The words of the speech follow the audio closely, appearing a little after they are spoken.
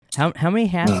How many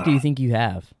hats do you think you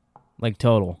have, like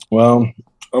total? Well,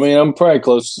 I mean, I'm probably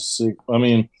close to 6. I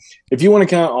mean, if you want to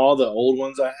count all the old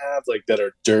ones I have, like that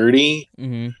are dirty, I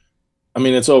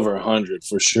mean, it's over 100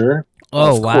 for sure.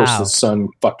 Oh, of course, the sun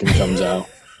fucking comes out.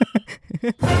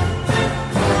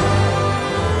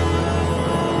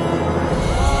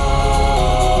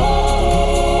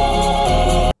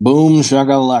 Boom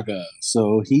shakalaka.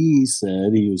 So he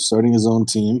said he was starting his own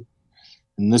team,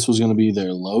 and this was going to be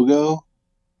their logo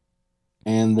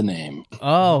and the name.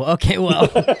 Oh, okay, well.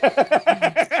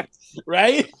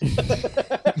 Right?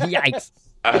 Yikes.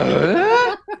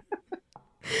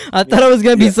 I thought it was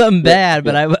going to be something bad,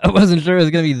 but I wasn't sure it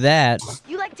was going to be that.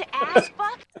 You like to ass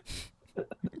fuck?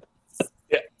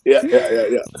 Yeah.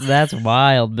 That's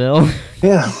wild, Bill.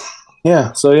 Yeah.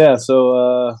 So,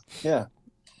 yeah.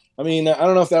 I mean, I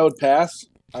don't know if that would pass.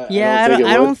 I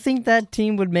don't think that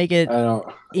team would make it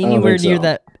anywhere near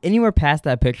that, anywhere past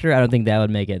that picture. I don't think that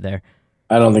would make it there.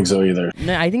 I don't think so either.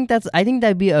 No, I think that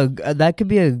could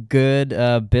be a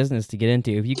good business to get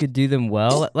into if you could do them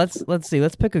well. Let's see.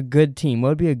 Let's pick a good team. What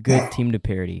would be a good team to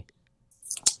parody?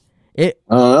 I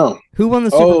don't know. Who won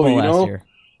the Super Bowl last year?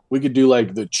 We could do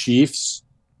like the Chiefs,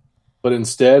 but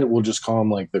instead we'll just call them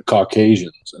like the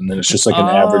Caucasians, and then it's just like an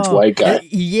average white guy.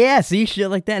 Yeah, see, shit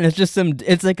like that, and it's just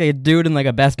it's like a dude in like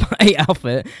a Best Buy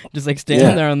outfit, just like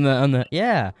standing there on the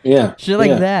shit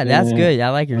like that. That's good. I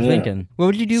like your thinking. What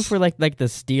would you do for like the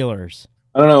Steelers?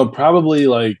 I don't know. Probably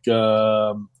like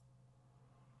I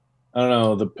don't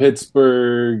know, the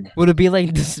Pittsburgh. Would it be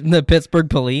like the Pittsburgh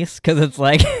Police? Because it's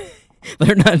like.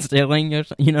 They're not stealing,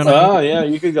 you know what I mean? Oh, yeah,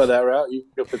 you could go that route. You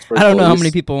could go Pittsburgh I don't know how Police.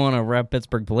 many people want to rep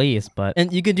Pittsburgh Police,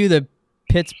 and you could do the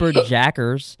Pittsburgh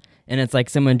Jackers, and it's like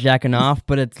someone jacking off,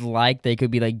 but it's like they could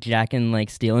be like jacking,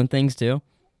 like stealing things too.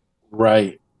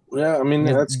 Right. Yeah, I mean,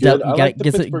 that's good. I like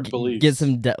the Pittsburgh Police. Get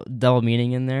some double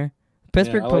meaning in there.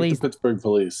 Pittsburgh Police. Like the Pittsburgh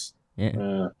Police.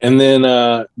 Yeah. And then,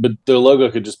 but their logo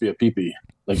could just be a PP,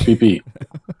 like PP.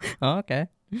 Oh, okay.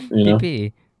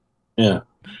 PP. Yeah.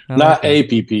 Not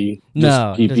APP.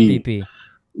 No, PP. just PP.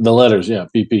 The letters, yeah,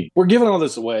 PP. We're giving all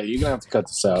this away. You're gonna have to cut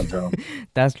this out, Tom.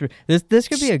 That's true. This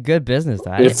could be a good business.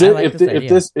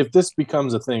 If this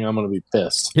becomes a thing, I'm gonna be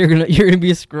pissed. You're gonna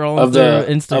be scrolling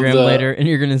through Instagram later, and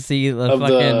you're gonna see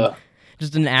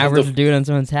just an average dude on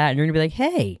someone's hat, and you're gonna be like,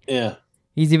 hey, yeah.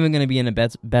 He's even gonna be in a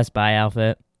Best Buy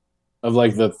outfit. Of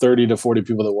like the 30 to 40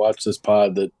 people that watch this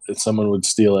pod, that if someone would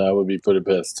steal it, I would be pretty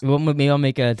pissed. Well, maybe I'll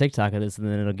make a TikTok of this, and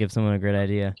then it'll give someone a great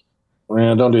idea.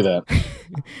 Yeah, don't do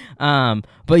that.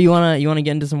 But you wanna get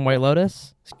into some White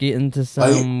Lotus? Let's get into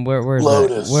some where's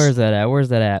Lotus. That? Where's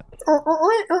that at?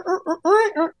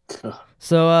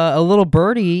 So a little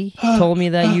birdie told me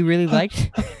that you really liked.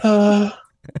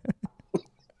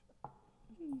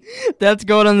 That's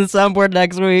going on the soundboard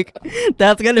next week.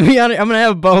 That's gonna be on it. I'm gonna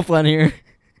have both on here.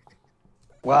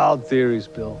 Wild theories,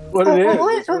 Bill. What it is.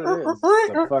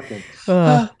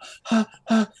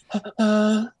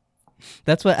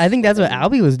 That's what it is. That's what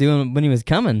Albie was doing when he was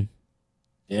coming.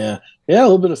 Yeah, a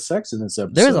little bit of sex in this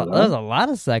episode. There was a lot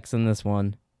of sex in this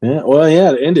one. Yeah, well,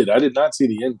 yeah, it ended. I did not see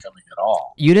the end coming at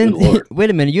all. You didn't?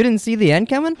 Wait a minute, you didn't see the end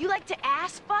coming? You like to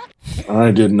ass fuck? I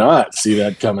did not see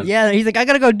that coming. Yeah, he's like, I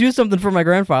gotta go do something for my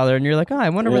grandfather, and you're like, oh, I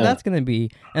wonder where that's gonna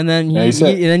be. And then he's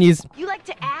you like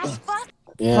to ass fuck?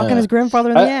 Yeah. Fucking his grandfather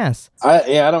in the ass.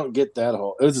 I don't get that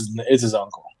whole. It's his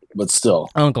uncle, but still.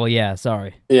 Uncle, yeah,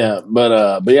 sorry. Yeah,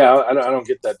 but yeah, I don't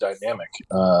get that dynamic.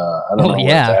 I don't know where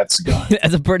that's going.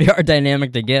 That's a pretty hard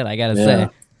dynamic to get, I gotta say.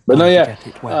 But no, yeah,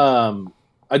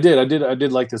 I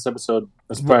did like this episode.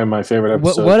 That's probably my favorite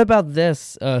episode. What about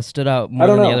this stood out more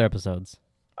than the other episodes?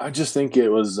 I just think it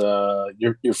was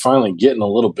you're finally getting a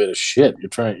little bit of shit. You're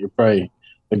probably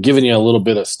they're giving you a little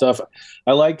bit of stuff.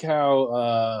 I like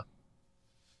how.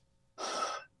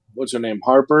 What's her name?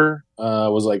 Harper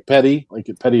was like petty as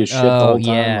shit the whole time.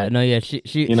 Yeah, like,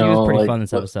 she was pretty fun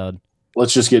this episode.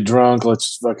 Let's just get drunk.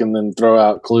 Let's fucking then throw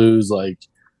out clues, like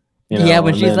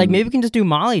when she's like, maybe we can just do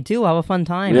Molly too. I'll have a fun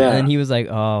time. Yeah. And then he was like,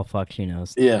 oh fuck, she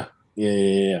knows. Yeah.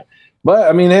 But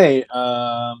I mean, hey,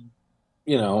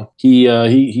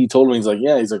 he told me, he's like,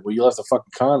 well, you left the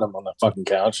fucking condom on the fucking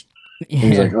couch. Yeah.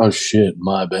 He's like, oh shit,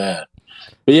 my bad.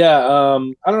 But yeah, I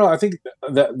don't know. I think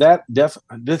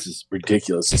this is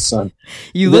ridiculous. The sun.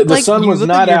 You look like you're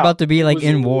about to be like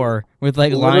in war with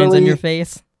like lines on your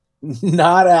face.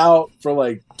 Not out for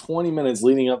like 20 minutes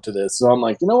leading up to this. So I'm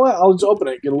like, you know what? I'll just open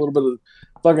it, get a little bit of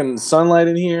fucking sunlight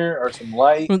in here or some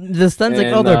light. The sun's like,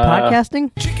 oh, they're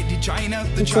podcasting?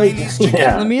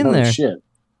 Let me in there. Shit.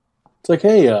 It's like,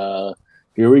 hey,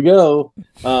 here we go.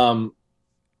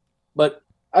 But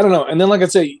I don't know. And then, like I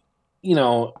say,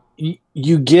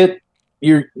 you get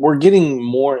we're getting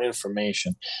more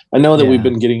information. I know that we've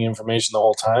been getting information the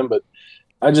whole time, but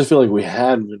I just feel like we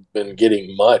hadn't been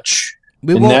getting much.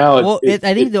 I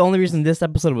think the only reason this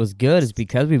episode was good is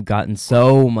because we've gotten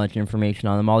so much information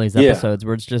on them, all these episodes,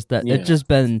 where it's just that it's just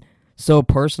been so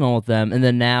personal with them, and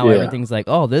then now everything's like,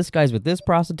 oh, this guy's with this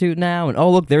prostitute now, and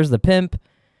oh, look, there's the pimp.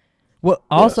 Well,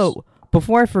 also,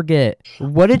 before I forget,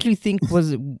 what did you think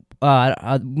was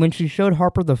when she showed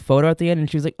Harper the photo at the end, and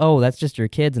she was like, oh, that's just your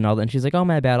kids and all that, and she's like, oh,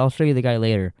 my bad, I'll show you the guy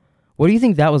later. What do you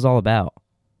think that was all about?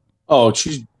 Oh,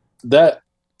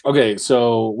 okay,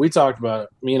 so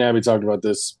me and Abby talked about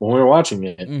this when we were watching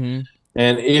it. Mm-hmm.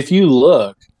 And if you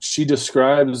look, she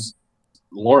describes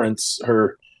Lawrence,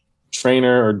 her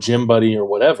trainer or gym buddy or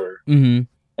whatever,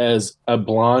 as a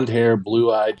blonde hair,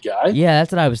 blue-eyed guy. Yeah,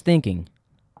 that's what I was thinking.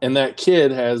 And that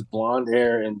kid has blonde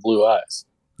hair and blue eyes.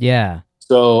 Yeah.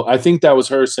 So I think that was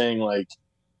her saying, like,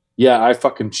 yeah, I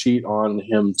fucking cheat on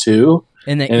him too.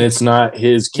 And it's not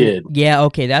his kid. Yeah,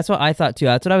 okay, that's what I thought too.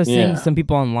 That's what I was seeing some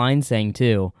people online saying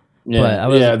too. Yeah,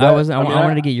 but I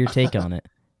wanted to get your take on it.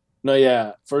 No,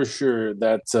 yeah, for sure.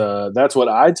 That's what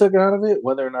I took out of it.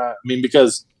 Whether or not,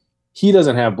 because he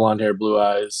doesn't have blonde hair, blue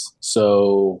eyes.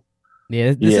 So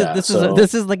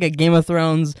this is like a Game of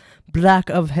Thrones black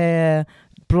of hair,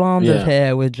 blonde of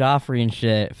hair with Joffrey and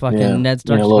shit. Fucking Ned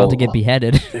Stark's about to get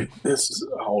beheaded.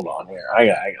 Hold on here. I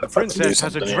got the princess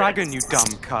has a dragon, you dumb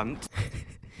cunt.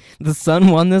 The sun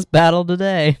won this battle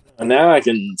today. Now I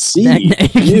can see now you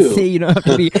can see. You don't have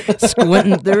to be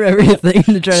squinting through everything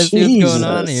to try to see what's going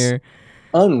on here.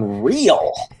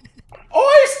 Unreal.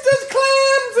 Oysters,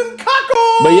 clams, and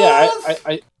cockles. But yeah,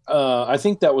 I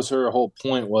think that was her whole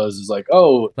point. Was like,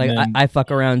 oh, like I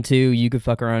fuck around too. You could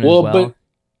fuck around as well.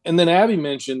 And then Abby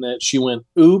mentioned that she went,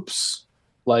 oops,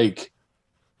 like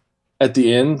at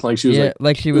the end, like she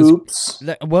was oops.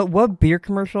 What beer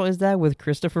commercial is that with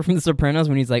Christopher from The Sopranos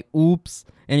when he's like, oops,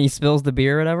 and he spills the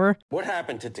beer or whatever? What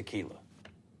happened to tequila?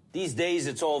 These days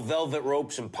it's all velvet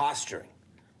ropes and posturing.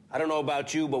 I don't know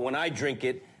about you, but when I drink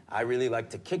it, I really like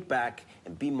to kick back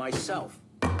and be myself.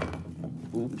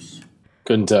 Oops.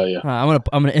 Couldn't tell you. I'm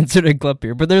gonna insert a clip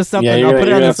here, but there's something. Yeah, I'll put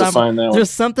it on the side. There's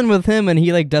something with him, and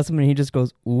he like does something, and he just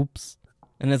goes oops,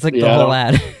 and it's like the whole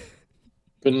ad.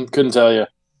 couldn't tell you,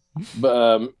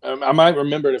 but I might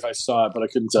remember it if I saw it, but I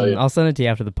couldn't tell you. I'll send it to you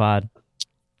after the pod.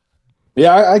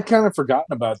 Yeah, I'd kind of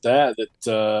forgotten about that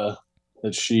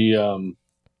she,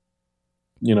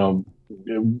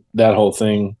 that whole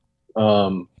thing.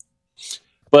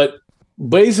 But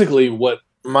basically, what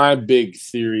my big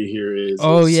theory here is.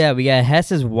 Oh yeah, we got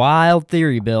Hess's wild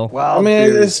theory, Bill.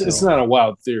 It's not a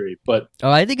wild theory, but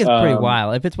I think it's pretty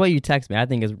wild. If it's what you text me, I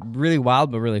think it's really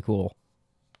wild, but really cool.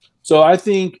 So I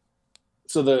think,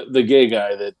 the gay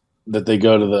guy that they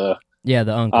go to the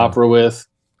uncle opera with,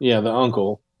 the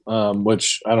uncle,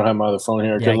 which I don't have my other phone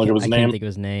here. I can't look at his name. I can't think of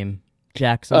his name.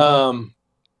 Jackson.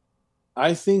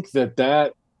 I think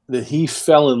that he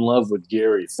fell in love with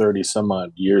Gary 30 some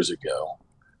odd years ago.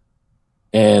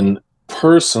 And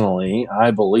personally,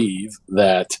 I believe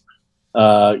that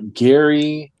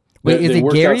Gary. Wait, is it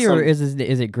Gary or is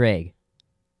it Greg?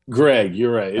 Greg,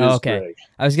 you're right. It is Greg.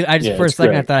 For a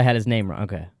second I thought I had his name wrong.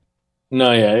 Okay.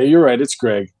 No, yeah, you're right. It's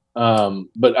Greg.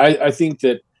 But I think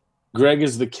that Greg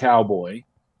is the cowboy,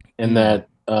 and that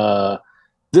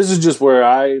this is just where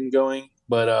I'm going.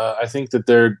 But I think that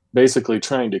they're basically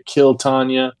trying to kill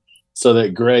Tanya so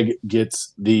that Greg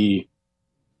gets the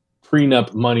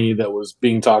prenup money that was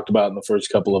being talked about in the first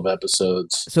couple of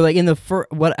episodes. So like in the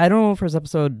I don't know if it was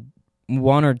episode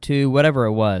 1 or 2, whatever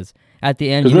it was, at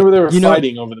the end. Because remember they were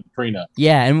fighting over the prenup.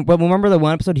 Yeah, and remember the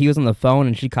one episode he was on the phone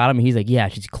and she caught him and he's like, yeah,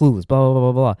 she's clueless, blah, blah, blah,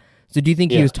 blah, blah. So do you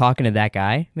think he was talking to that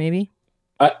guy, maybe?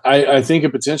 I think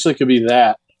it potentially could be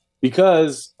that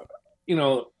because,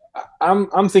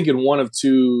 I'm thinking one of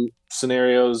two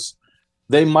scenarios.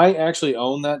 They might actually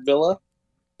own that villa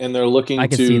and they're looking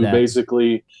to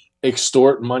basically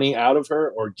extort money out of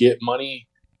her or get money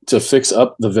to fix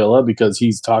up the villa because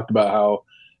he's talked about how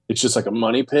it's just like a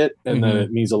money pit and then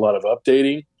it needs a lot of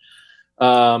updating.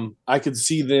 I could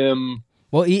see them.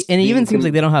 Well, and it even seems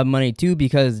like they don't have money too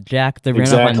because they ran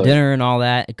off on dinner and all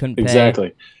that. It couldn't pay.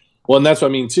 Exactly. Well, and that's what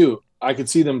I mean too. I could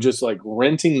see them just like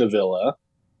renting the villa,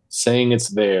 saying it's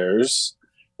theirs,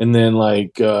 and then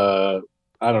like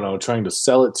I don't know, trying to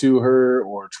sell it to her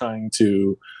or trying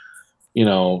to,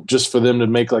 just for them to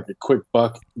make like a quick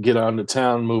buck, get onto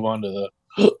town, move on to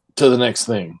the next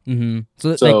thing. Mm-hmm.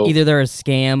 So like either they're a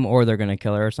scam or they're gonna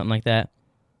kill her or something like that.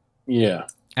 Yeah,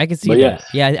 I can see that.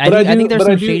 Yeah, I think there's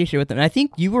some shady shit with them. And I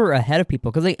think you were ahead of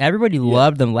people because like everybody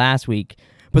loved them last week,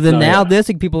 but then this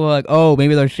week people are like, oh,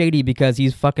 maybe they're shady because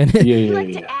he's fucking. You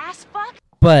like to ass fuck?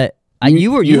 But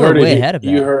You were way ahead of that.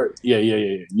 You heard, yeah.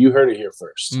 You heard it here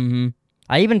first. Mm-hmm.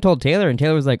 I even told Taylor, and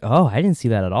Taylor was like, "Oh, I didn't see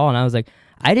that at all." And I was like,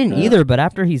 "I didn't either." But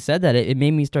after he said that, it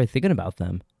made me start thinking about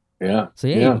them. Yeah. So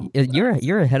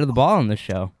you're ahead of the ball on this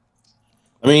show.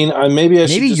 I mean, maybe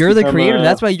you're the creator.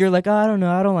 That's why you're like, oh, I don't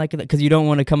know, I don't like it, because you don't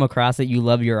want to come across that you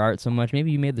love your art so much.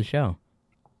 Maybe you made the show.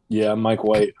 Yeah, Mike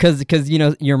White. Because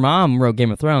your mom wrote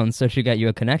Game of Thrones, so she got you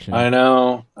a connection. I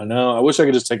know. I wish I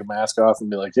could just take a mask off and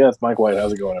be like, yeah, it's Mike White.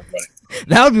 How's it going, everybody?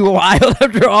 That would be wild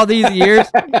after all these years.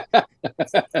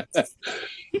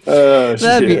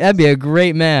 That'd be a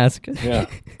great mask. Yeah.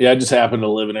 I just happen to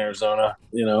live in Arizona.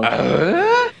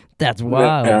 That's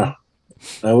wild. Yeah,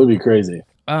 that would be crazy.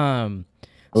 It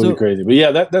would be crazy. But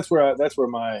yeah, that's where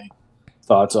my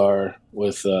thoughts are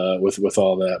with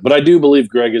all that. But I do believe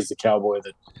Greg is the cowboy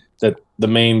that the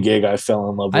main gig I fell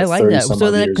in love with. I like 30 that. some So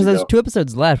odd years because there's ago. 2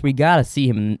 episodes left, we gotta see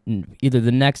him in either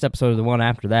the next episode or the one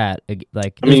after that.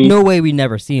 Like, there's no way we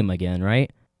never see him again,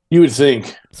 right? You would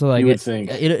think. So like, you would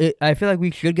think. I feel like we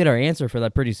should get our answer for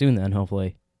that pretty soon. Then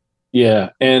hopefully. Yeah,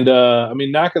 and I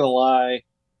mean, not gonna lie,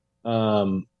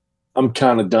 I'm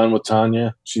kind of done with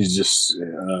Tanya. She's just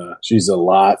she's a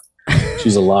lot.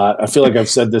 She's a lot. I feel like I've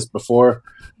said this before.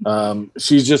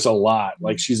 She's just a lot.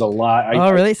 Like, she's a lot.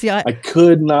 Really? See, I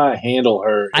could not handle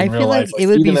her. I feel like it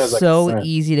would be so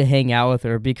easy to hang out with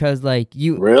her because, like,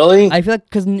 you really. I feel like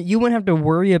because you wouldn't have to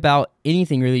worry about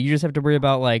anything really. You just have to worry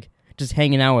about like just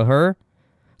hanging out with her.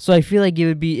 So I feel like it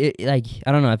would be like,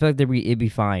 I don't know. I feel like it'd be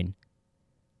fine.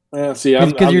 Yeah, see,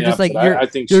 because you're just like I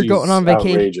think you're she's going on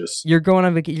vacation. Outrageous. You're going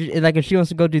on vacation. Like, if she wants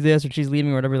to go do this or she's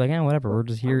leaving or whatever, you're like, whatever. We're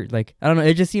just here. Like, I don't know.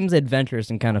 It just seems adventurous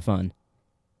and kind of fun.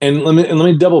 And let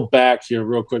me double back here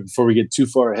real quick before we get too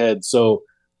far ahead. So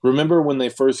remember when they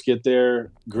first get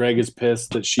there, Greg is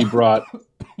pissed that she brought. Oh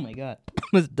my god!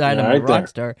 Almost died on a rock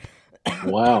star.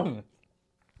 Wow.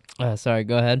 Sorry.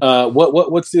 Go ahead.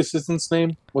 What's the assistant's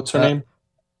name? What's her name?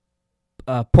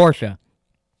 Portia.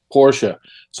 Portia.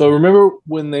 So remember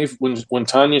when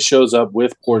Tanya shows up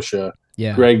with Portia,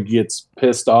 Greg gets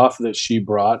pissed off that she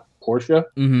brought Portia.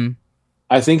 Mm-hmm.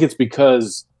 I think it's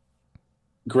because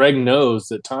Greg knows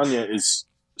that Tanya is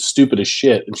stupid as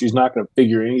shit and she's not going to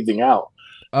figure anything out.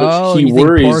 But he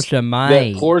worries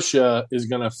that Portia is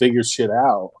going to figure shit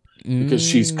out because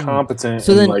she's competent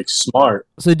and like smart.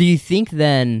 So do you think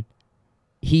then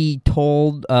he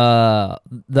told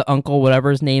the uncle, whatever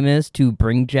his name is, to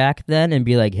bring Jack then and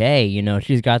be like, hey,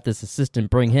 she's got this assistant,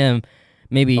 bring him.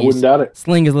 Maybe I wouldn't doubt it.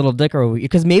 Sling his little dick over,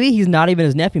 because maybe he's not even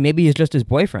his nephew. Maybe he's just his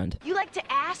boyfriend. You like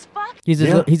to ass fuck? He's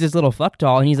his little fuck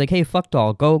doll, and he's like, hey, fuck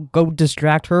doll, go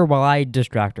distract her while I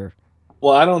distract her.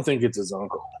 Well, I don't think it's his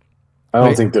uncle. I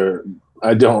don't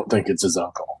think it's his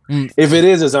uncle. If it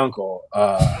is his uncle,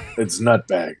 it's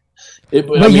nutbag.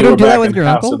 But you don't do that with your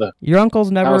uncle? Your uncle's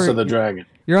never House of the Dragon.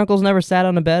 Your uncle's never sat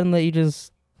on a bed and let you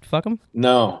just fuck him?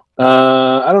 No.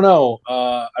 I don't know.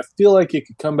 I feel like it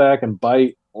could come back and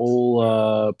bite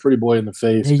old pretty boy in the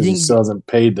face because he still hasn't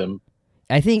paid them.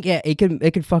 I think it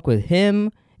could fuck with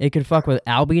him. It could fuck with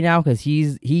Albie now because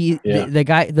the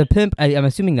guy, the pimp. I'm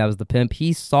assuming that was the pimp.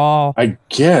 He saw. I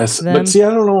guess, them. But see,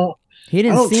 I don't know. He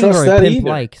didn't seem very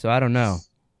pimp-like, so I don't know.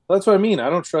 That's what I mean. I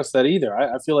don't trust that either.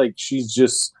 I feel like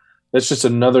that's just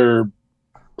another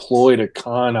ploy to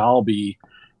con Albie,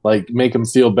 like make him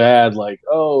feel bad, like,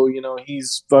 oh,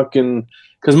 he's fucking.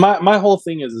 Because my whole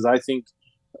thing is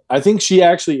I think she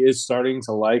actually is starting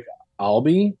to like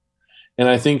Albie, and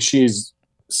I think she's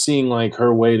seeing like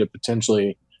her way to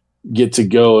potentially get to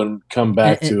go and come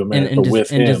back to America with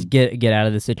him and just get out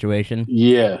of the situation.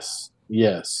 Yes.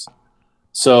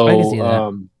 So, I can see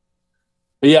that.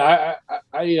 But yeah,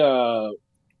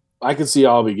 I could see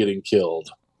Albie getting killed.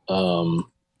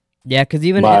 Yeah, because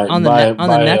even on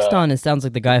the next one, it sounds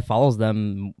like the guy follows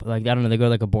them. Like, I don't know, they go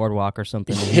like a boardwalk or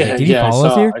something. Yeah, did he follow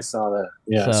us here? I saw that.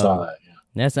 Yeah, I saw that.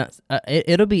 Yeah. That's not.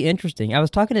 It'll be interesting. I was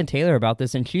talking to Taylor about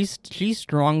this, and she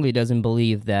strongly doesn't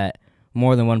believe that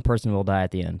more than one person will die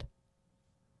at the end.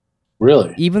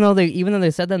 Really? Even though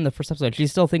they said that in the first episode, she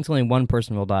still thinks only one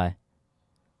person will die.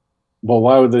 Well,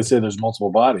 why would they say there's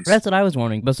multiple bodies? That's what I was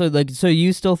wondering. But so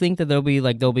you still think that there'll be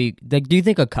do you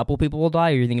think a couple people will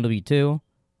die, or you think it'll be 2?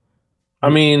 I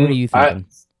mean, what are you thinking?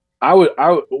 I would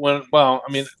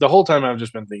the whole time I've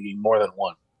just been thinking more than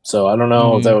 1. So I don't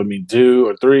know if that would mean 2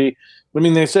 or 3. I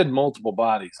mean, they said multiple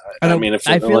bodies. I mean, if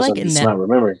I'm not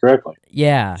remembering correctly.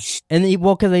 Yeah, and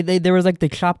because there was like the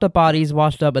chopped up bodies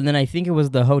washed up, and then I think it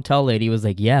was the hotel lady was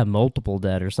like, yeah, multiple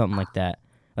dead or something like that.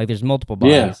 Like, there's multiple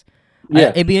bodies. Yeah,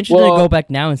 it'd be interesting to go back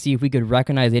now and see if we could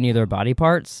recognize any of their body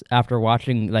parts after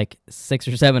watching like 6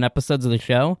 or 7 episodes of the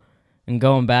show, and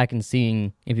going back and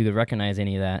seeing if you could recognize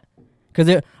any of that.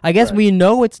 Because I guess we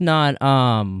know it's not.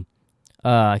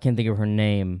 I can't think of her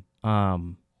name.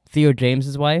 Theo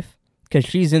James's wife, because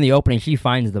she's in the opening. She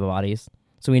finds the bodies,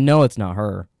 so we know it's not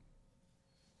her.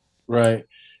 Right.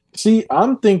 See,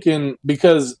 I'm thinking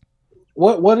because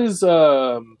what is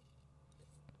Theo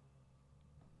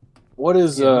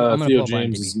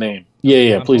James's name?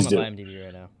 Yeah. Please do. IMDb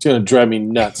right now. It's gonna drive me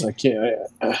nuts. I can't.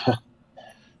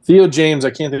 Theo James.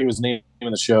 I can't think of his name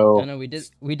in the show. I know we did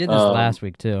this last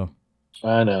week too.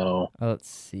 I know. Let's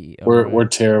see. We're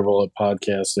terrible at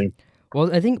podcasting.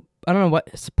 Well, I don't know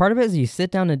what part of it is. You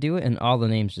sit down to do it, and all the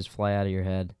names just fly out of your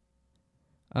head.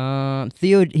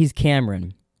 Theo, he's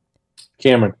Cameron.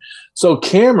 So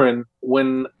Cameron,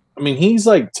 he's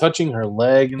like touching her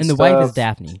leg and the stuff. wife is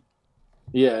Daphne.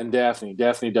 Yeah, and Daphne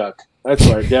Duck. That's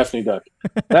right, Daphne Duck.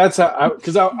 That's how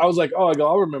because I was like,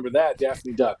 I'll remember that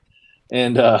Daphne Duck,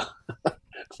 and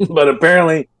but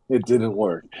apparently it didn't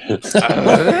work.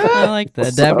 I like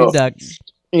that Daphne Duck.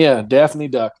 Yeah, Daphne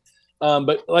Duck.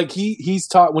 But like he's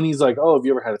taught when he's like, oh, have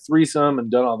you ever had a threesome and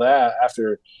done all that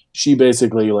after she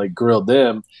basically like grilled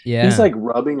them? Yeah, he's like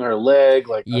rubbing her leg,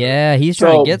 like he's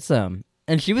trying to get some,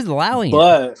 and she was allowing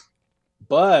it.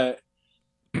 But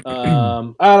I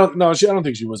don't know. I don't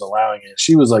think she was allowing it.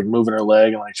 She was like moving her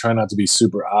leg and like trying not to be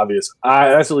super obvious.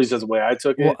 That's at least that's the way I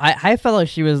took it. Well, I felt like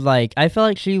she was like,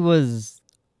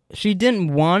 she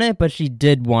didn't want it, but she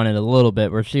did want it a little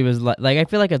bit. Where she was like I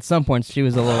feel like at some points she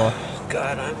was a little.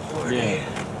 God, I'm horny.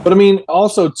 Yeah. But I mean,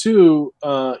 also too,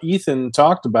 Ethan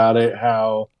talked about it.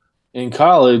 How in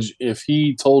college, if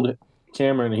he told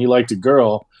Cameron he liked a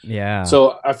girl,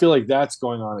 So I feel like that's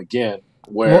going on again.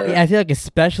 Where I feel like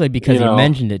especially because he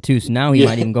mentioned it too, so now he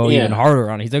might even go even harder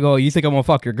on it. He's like, "Oh, you think I'm gonna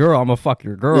fuck your girl? I'm gonna fuck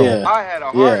your girl." Yeah. I had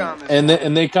a heart on this.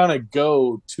 And they kind of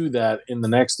go to that in the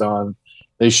next on.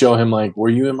 They show him like, "Were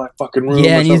you in my fucking room?"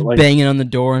 Yeah, and he's banging on the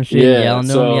door and shit, yelling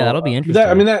to him. Yeah, that'll be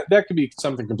interesting. That could be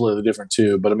something completely different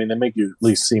too. But I mean, they make you at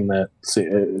least seem that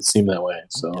way.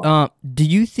 So, do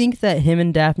you think that him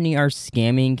and Daphne are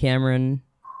scamming Cameron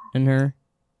and her?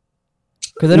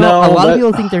 Because I know a lot of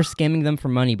people think they're scamming them for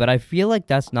money, but I feel like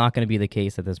that's not going to be the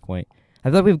case at this point. I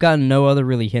feel like we've gotten no other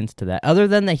really hints to that, other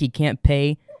than that he can't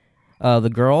pay the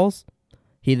girls.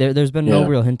 There's been no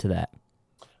real hint to that.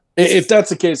 If that's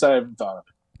the case, I haven't thought of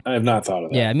it. I have not thought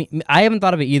of that. Yeah, I mean, I haven't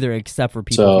thought of it either, except for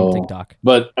people from TikTok.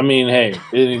 But I mean, hey,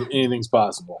 anything's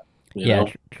possible. You know?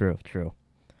 True.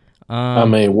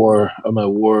 I'm getting ready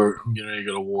to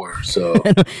go to war. So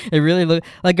it really look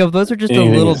like if those are just a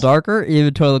little darker, it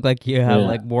would totally look like you have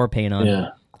like war paint on. Yeah.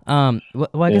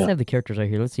 Well, I guess I have the characters right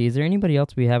here. Let's see. Is there anybody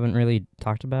else we haven't really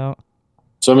talked about?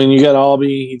 So I mean, you got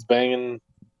Albie. He's banging.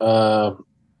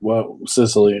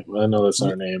 Sicily. I know that's not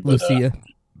her name. But,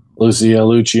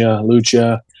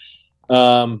 Lucia.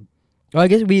 Well, I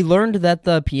guess we learned that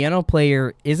the piano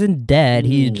player isn't dead.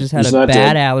 He just had a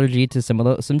bad allergy to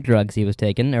some drugs he was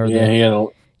taking, or he had an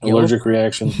allergic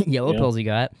reaction. Yellow pills he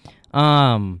got.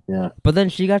 But then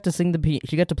she got to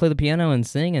she got to play the piano and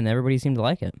sing, and everybody seemed to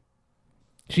like it.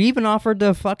 She even offered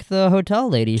to fuck the hotel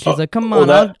lady. She's like, "Come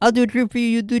on, I'll do a trip for you.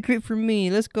 You do a trip for me.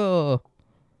 Let's go."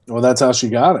 Well, that's how she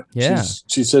got it. Yeah,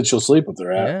 she said she'll sleep with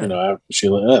her after she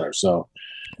let her. So.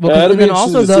 Well, and then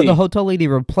also the hotel lady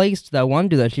replaced that one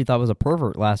dude that she thought was a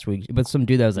pervert last week, but some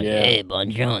dude that was like, "Hey,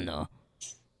 buongiorno."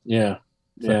 Yeah.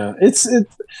 It's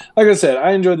like I said,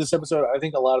 I enjoyed this episode. I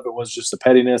think a lot of it was just the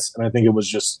pettiness, and I think it was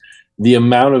just the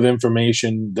amount of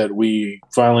information that we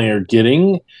finally are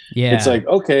getting. Yeah, it's like,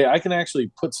 okay, I can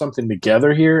actually put something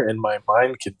together here, and my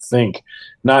mind can think,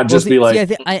 not just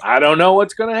I don't know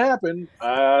what's going to happen.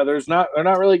 They're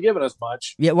not really giving us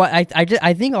much. Yeah, well,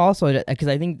 I think also because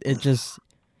I think it just.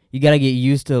 You gotta get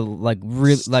used to like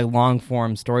long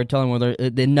form storytelling where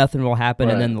nothing will happen,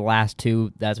 and then the last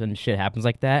two, that's when shit happens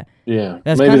like that. Yeah,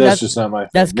 that's just not my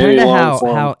thing. That's kind of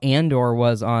how Andor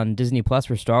was on Disney Plus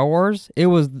for Star Wars.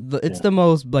 It's the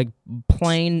most like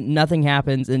plain, nothing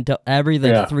happens until every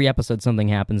 3 episodes something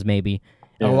happens. Maybe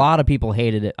a lot of people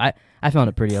hated it. I found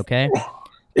it pretty okay.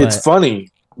 It's funny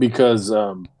because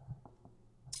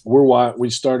we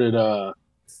started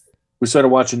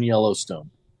watching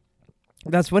Yellowstone.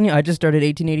 That's funny. I just started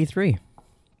 1883.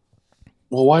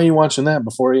 Well, why are you watching that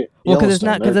before you? Well, because it's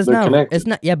not. It's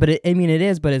not. Yeah, but it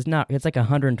is, but it's not. It's like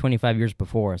 125 years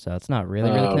before, so it's not really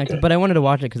connected. Okay. But I wanted to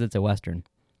watch it because it's a western.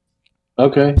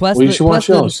 Okay. You should watch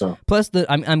Yellowstone. Plus,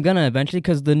 I'm gonna eventually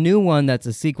because the new one that's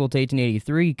a sequel to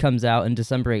 1883 comes out in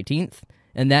December 18th,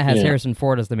 and that has Harrison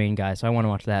Ford as the main guy. So I want to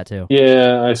watch that too.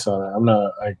 Yeah, I saw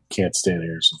that. I can't stand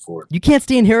Harrison Ford. You can't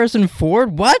stand Harrison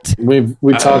Ford? What?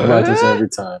 We talk about this every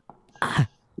time.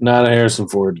 Not a Harrison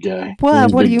Ford guy.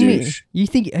 What do you mean? You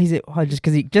think he's just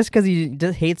because he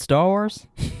hates Star Wars?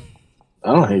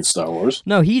 I don't hate Star Wars.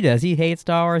 No, he does. He hates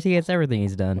Star Wars. He hates everything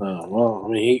he's done. Well, I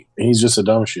mean, he's just a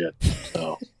dumb shit.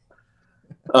 So,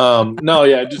 no,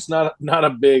 yeah, just not a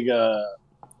big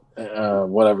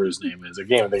whatever his name is. I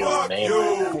can't even think of his name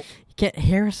right now. Get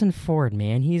Harrison Ford,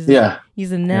 man. He's a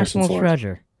national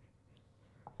treasure.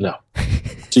 No,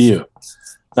 to you,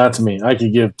 not to me. I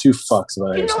could give two fucks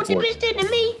about Harrison Ford. You know what you did to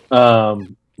me?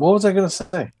 What was I gonna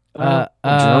say?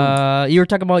 You were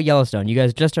talking about Yellowstone. You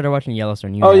guys just started watching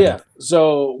Yellowstone.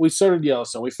 So we started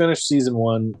Yellowstone. We finished season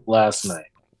 1 last night.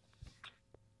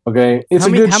 Okay, it's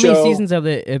how a good show. How many seasons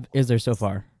is there so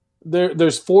far?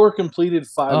 There's 4 completed.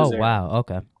 5 is airing. Wow,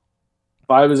 okay.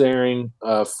 5 is airing.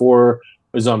 4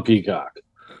 is on Peacock.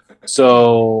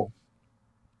 So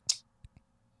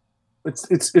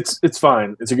it's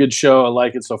fine. It's a good show. I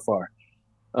like it so far.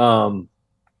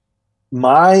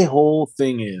 My whole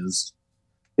thing is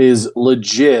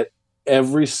legit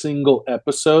every single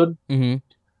episode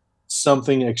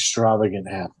something extravagant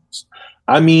happens.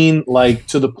 I mean, like,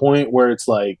 to the point where it's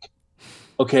like,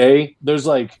 okay, there's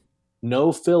like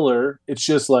no filler. It's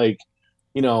just like,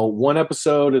 one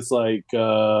episode it's like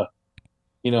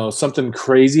something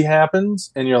crazy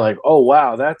happens and you're like, oh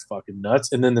wow, that's fucking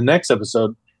nuts. And then the next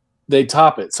episode they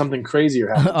top it. Something crazier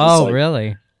happens. Oh, like,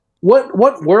 really?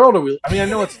 What world are we? I mean, I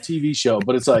know it's a TV show,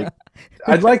 but it's like,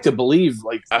 I'd like to believe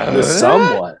like this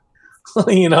somewhat.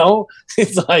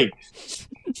 It's like,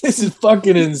 this is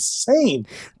fucking insane.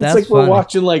 That's it's like funny. We're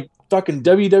watching like fucking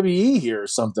WWE here or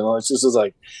something. It's just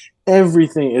like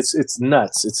everything. It's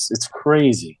nuts. It's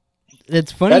crazy.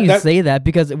 It's funny you say that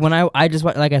because when I just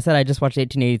like I said, I just watched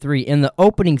 1883, and the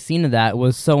opening scene of that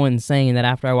was so insane that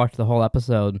after I watched the whole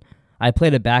episode, I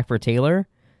played it back for Taylor.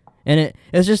 And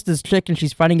it's just this chick, and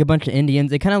she's fighting a bunch of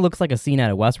Indians. It kind of looks like a scene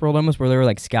out of Westworld almost, where they were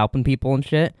like scalping people and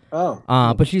shit. Oh.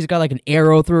 But she's got like an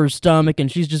arrow through her stomach,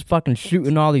 and she's just fucking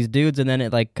shooting all these dudes. And then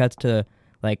it like cuts to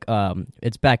like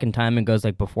it's back in time and goes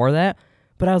like before that.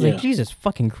 But I was like, Jesus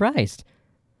fucking Christ!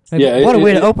 Like, what a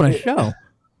way to open a show.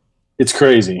 It's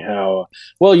crazy how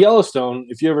Yellowstone.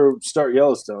 If you ever start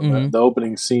Yellowstone, the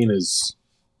opening scene is.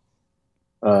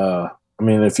 I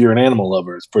mean, if you're an animal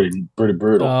lover, it's pretty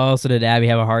brutal. Oh, so did Abby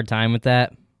have a hard time with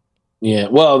that? Yeah,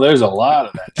 well, there's a lot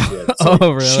of that shit.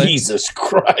 Oh, really? Jesus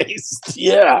Christ.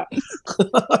 Yeah.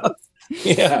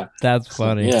 Yeah. That's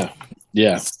funny.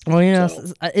 Yeah. Well,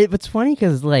 it's funny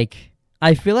because, like,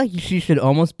 I feel like she should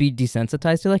almost be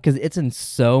desensitized to it because it's in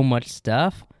so much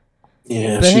stuff.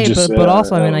 Yeah, but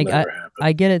also, I mean,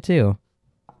 I get it, too.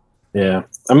 Yeah.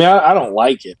 I mean, I don't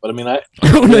like it, but I mean,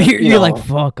 no, you're like,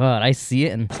 fuck God, I see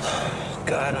it, and...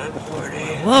 God, I'm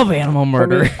horny. Love animal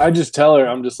murder. I just tell her,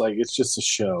 I'm just like, it's just a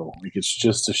show. Like, it's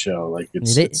just a show. Like,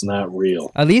 it's not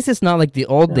real. At least it's not like the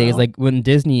old days, like when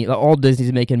all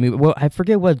Disney's making a movie. Well, I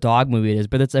forget what dog movie it is,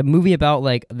 but it's a movie about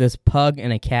like this pug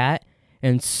and a cat,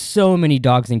 and so many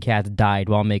dogs and cats died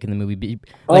while making the movie.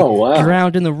 Like, wow.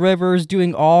 Drowned in the rivers,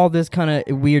 doing all this kind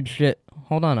of weird shit.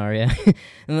 Hold on, Arya.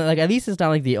 And like, at least it's not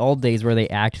like the old days where they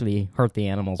actually hurt the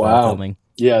animals while filming.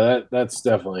 Yeah, that's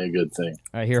definitely a good thing.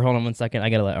 All right, here, hold on 1 second. I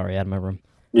gotta let Ari out of my room.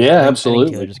 Yeah, absolutely. I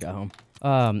think Taylor just got home.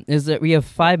 We have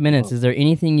 5 minutes. Is there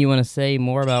anything you want to say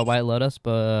more about White Lotus,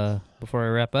 before I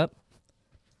wrap up?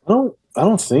 I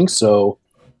don't think so.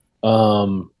 I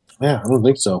don't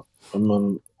think so.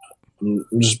 I'm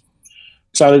just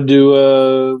excited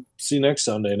to see next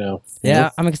Sunday now.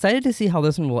 Yeah, I'm excited to see how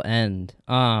this one will end.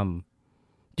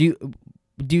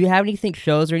 Do you have anything,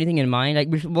 shows or anything in mind?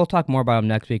 Like, we'll talk more about them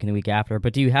next week and the week after,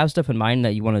 but do you have stuff in mind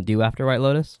that you want to do after White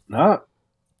Lotus? Not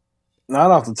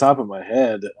off the top of my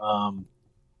head. Not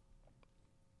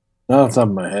off the top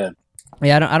of my head.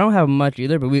 Yeah, I don't have much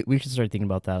either, but we should start thinking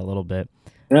about that a little bit.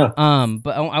 Yeah.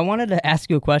 But I wanted to ask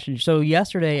you a question. So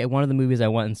yesterday, one of the movies I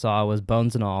went and saw was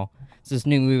Bones and All. It's this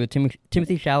new movie with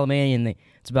Timothy Chalamet, and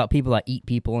it's about people that eat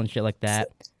people and shit like that.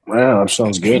 Wow, that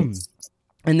sounds good.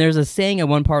 And there's a saying at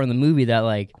one part in the movie that,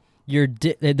 like,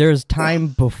 there's time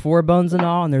before Bones and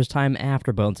All, and there's time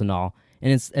after Bones and All.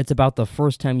 And it's about the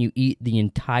first time you eat the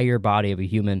entire body of a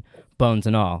human, bones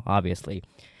and all, obviously.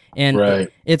 And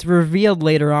it's revealed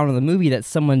later on in the movie that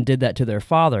someone did that to their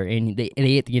father, and they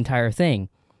ate the entire thing.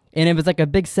 And it was like a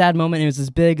big sad moment. It was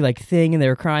this big like thing, and they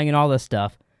were crying and all this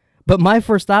stuff. But my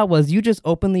first thought was, you just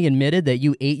openly admitted that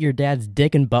you ate your dad's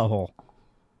dick and butthole.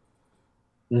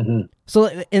 Mm-hmm. So,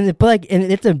 and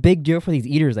it's a big deal for these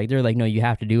eaters. Like, they're like, no, you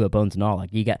have to do it, bones and all. Like,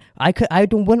 I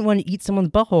wouldn't want to eat someone's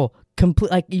butthole.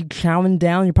 Like, you chowing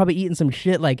down, you're probably eating some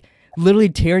shit, like literally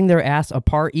tearing their ass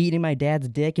apart, eating my dad's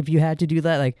dick. If you had to do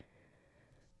that, like,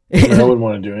 I wouldn't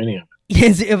want to do any of it.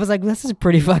 Yes, it was like, this is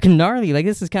pretty fucking gnarly. Like,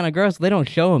 this is kind of gross. They don't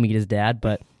show him eat his dad,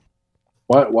 but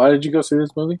Why did you go see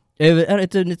this movie?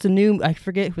 It's a new. I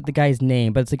forget what the guy's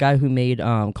name, but it's the guy who made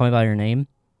Call Me by Your Name.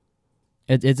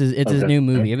 It's his new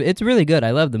movie. It's really good.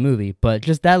 I love the movie, but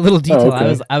just that little detail,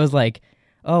 I was like,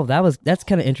 oh, that's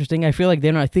kind of interesting. I feel like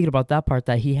they're not thinking about that part,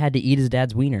 that he had to eat his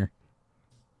dad's wiener.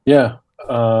 Yeah,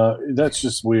 that's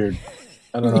just weird.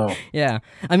 I don't know. Yeah,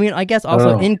 I mean, I guess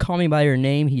also in Call Me by Your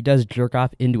Name, he does jerk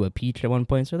off into a peach at one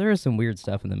point, so there is some weird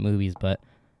stuff in the movies, but.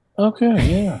 Okay,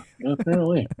 yeah,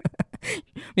 apparently.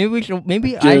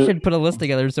 Maybe I should put a list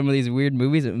together of some of these weird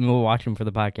movies and we'll watch them for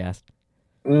the podcast.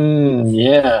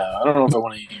 Yeah, I don't know if I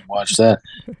want to even watch that.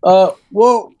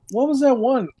 Well, what was that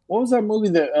one? What was that movie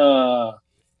that?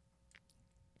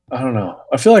 I don't know.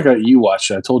 I feel like you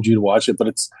watched it. I told you to watch it, but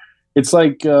it's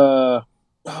like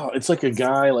it's like a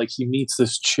guy, like he meets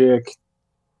this chick,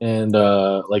 and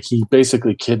like he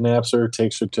basically kidnaps her,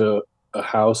 takes her to a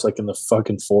house like in the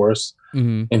fucking forest,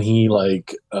 and he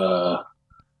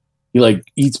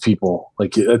eats people,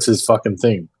 like that's his fucking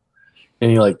thing,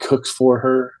 and he like cooks for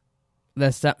her.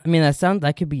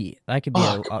 That could be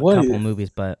a couple of movies,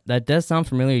 but that does sound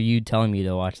familiar. You telling me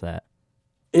to watch that?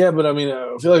 Yeah, but I mean,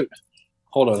 I feel like.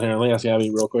 Hold on here. Let me ask Abby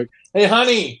real quick. Hey,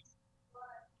 honey,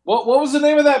 what was the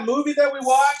name of that movie that we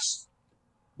watched?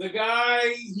 The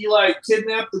guy, he like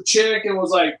kidnapped the chick and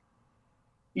was like,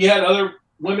 he had other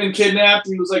women kidnapped.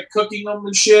 And he was like cooking them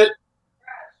and shit.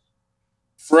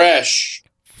 Fresh.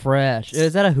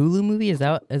 Is that a Hulu movie? Is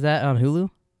that on Hulu?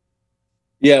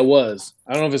 Yeah, it was.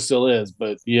 I don't know if it still is,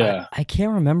 but yeah. I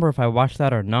can't remember if I watched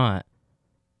that or not.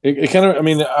 It kind of, I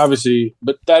mean, obviously,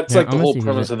 but that's like the whole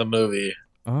premise of the movie.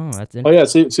 Oh, that's interesting. Oh yeah,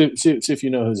 see if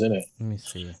you know who's in it. Let me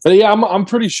see. But yeah, I'm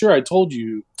pretty sure I told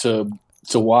you to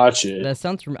watch it. That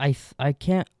sounds I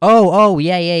can't. Oh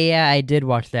yeah. I did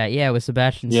watch that. Yeah, with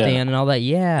Sebastian Stan and all that.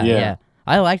 Yeah.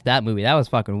 I liked that movie. That was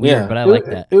fucking weird, but I liked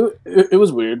that. It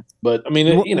was weird, but I mean,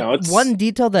 it's one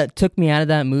detail that took me out of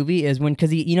that movie is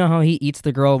because you know how he eats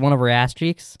the girl one of her ass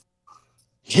cheeks.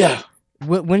 Yeah.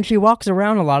 When she walks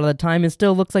around a lot of the time, it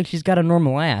still looks like she's got a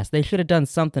normal ass. They should have done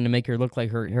something to make her look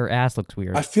like her ass looks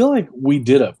weird. I feel like we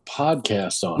did a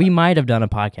podcast on it. We might have done a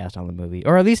podcast on the movie,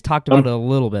 or at least talked about it a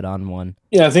little bit on one.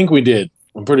 Yeah, I think we did.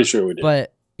 I'm pretty sure we did.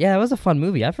 But yeah, it was a fun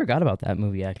movie. I forgot about that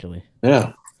movie, actually.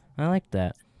 Yeah. I liked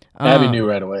that. Abby knew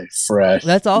right away. Fresh.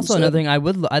 That's also another thing.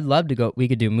 I'd love to go. We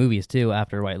could do movies too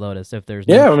after White Lotus if there's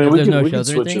we no could shows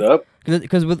or switch anything. it up.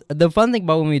 Because the fun thing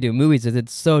about when we do movies is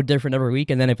it's so different every week,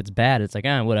 and then if it's bad, it's like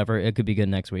whatever. It could be good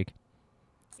next week.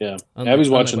 Yeah, Abby's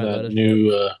watching that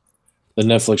new the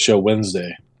Netflix show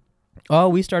Wednesday. Oh,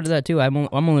 we started that too. I'm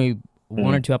only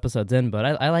one or two episodes in, but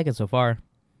I like it so far.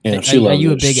 Yeah, she loves it. Are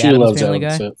you a big Addams Family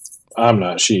guy? I'm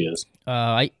not. She is.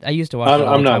 I used to watch it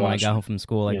all the time when I got home from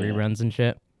school, like reruns and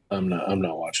shit. I'm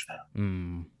not watching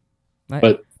it.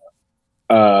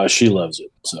 But she loves it,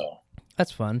 so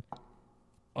that's fun.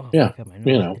 Oh, yeah,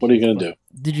 what are you gonna do?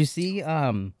 Did you see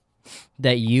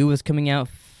that You was coming out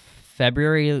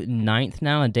February 9th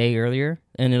now, a day earlier,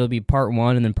 and it'll be part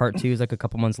 1 and then part 2 is like a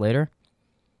couple months later?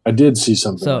 I did see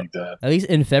something like that. At least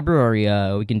in February,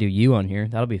 we can do You on here.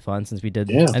 That'll be fun since we did.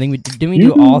 Yeah. I think didn't we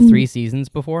do all 3 seasons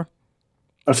before?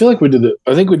 I feel like we did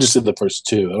I think we just did the first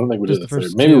 2. I don't think we did the third.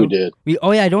 Maybe we did.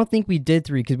 I don't think we did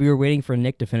 3 because we were waiting for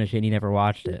Nick to finish it and he never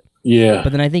watched it. Yeah.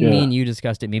 But then I think me and you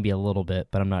discussed it maybe a little bit,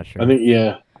 but I'm not sure. I think,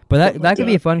 yeah. But that could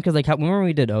be fun because when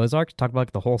we did Ozark, talk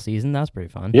about the whole season, that was pretty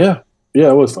fun. Yeah.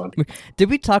 Yeah, it was fun. Did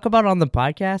we talk about it on the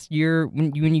podcast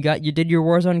when you did your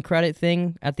Warzone credit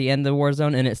thing at the end of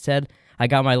Warzone and it said, I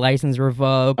got my license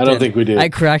revoked. I don't think we did. I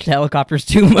crashed helicopters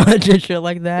too much and shit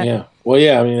like that. Yeah. Well,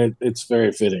 yeah, I mean, it's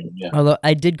very fitting. Yeah. Although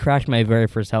I did crash my very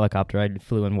first helicopter. I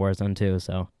flew in Warzone too,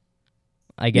 so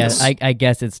I guess I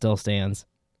guess it still stands.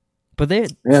 But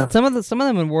some of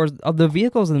them in Warzone, the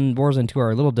vehicles in Warzone 2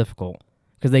 are a little difficult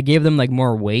because they gave them like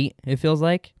more weight. It feels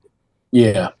like.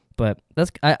 Yeah. But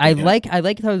I like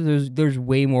how there's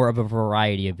way more of a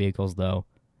variety of vehicles though,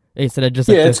 instead of just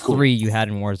like the 3 you had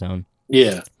in Warzone.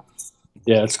 Yeah.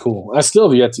 Yeah, it's cool. I still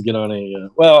have yet to get on a...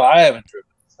 I haven't driven.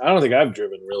 I don't think I've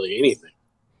driven really anything.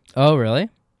 Oh, really?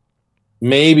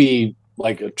 Maybe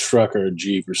like a truck or a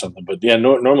Jeep or something. But yeah,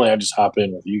 normally I just hop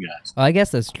in with you guys. I guess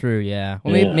that's true, yeah.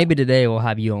 Well, maybe today we'll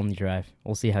have you only drive.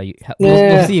 We'll see how you...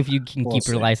 We'll see if you can keep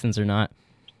your license or not.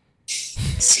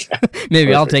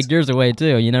 Maybe I'll take yours away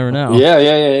too. You never know.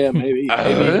 Yeah. Maybe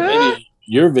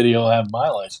your video will have my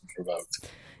license revoked.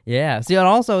 Yeah. See, and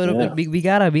also we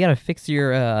gotta fix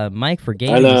your mic for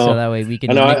gaming, so that way we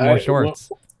can make more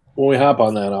shorts. When we hop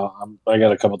on that, I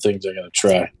got a couple things I gotta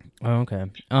try. Oh, okay.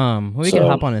 We can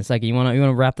hop on in a second. You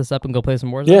wanna wrap this up and go play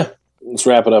some Warzone? Yeah. Let's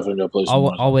wrap it up and go play some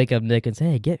Warzone. I'll wake up Nick and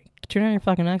say, hey, turn on your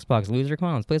fucking Xbox, loser. Come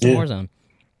on, let's play some Warzone.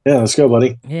 Yeah, let's go,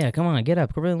 buddy. Yeah, come on, get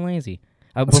up. We're really lazy.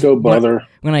 Let's go, brother.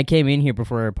 When I came in here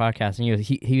before our podcast, and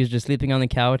he was just sleeping on the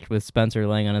couch with Spencer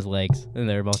laying on his legs, and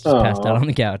they were both just passed out on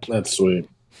the couch. That's sweet.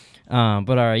 But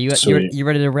all right, you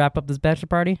ready to wrap up this bachelor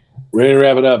party? Ready to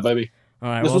wrap it up, baby. All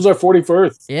right, this was our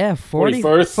 41st. Yeah,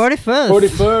 41st.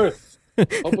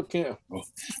 41st. Hope I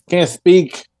can't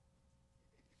speak.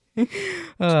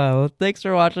 Well, thanks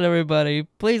for watching, everybody.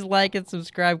 Please like and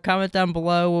subscribe. Comment down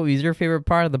below what was your favorite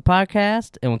part of the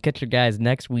podcast, and we'll catch you guys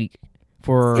next week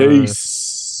for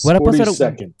Peace. What episode?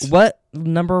 42nd. What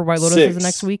number White Lotus is it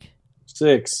next week?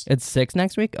 6. It's 6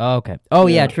 next week? Oh, okay. Oh,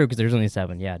 yeah, true, because there's only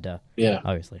 7. Yeah, duh. Yeah.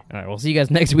 Obviously. All right, we'll see you guys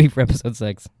next week for episode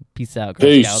 6. Peace out, Girl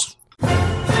Peace. Scouts.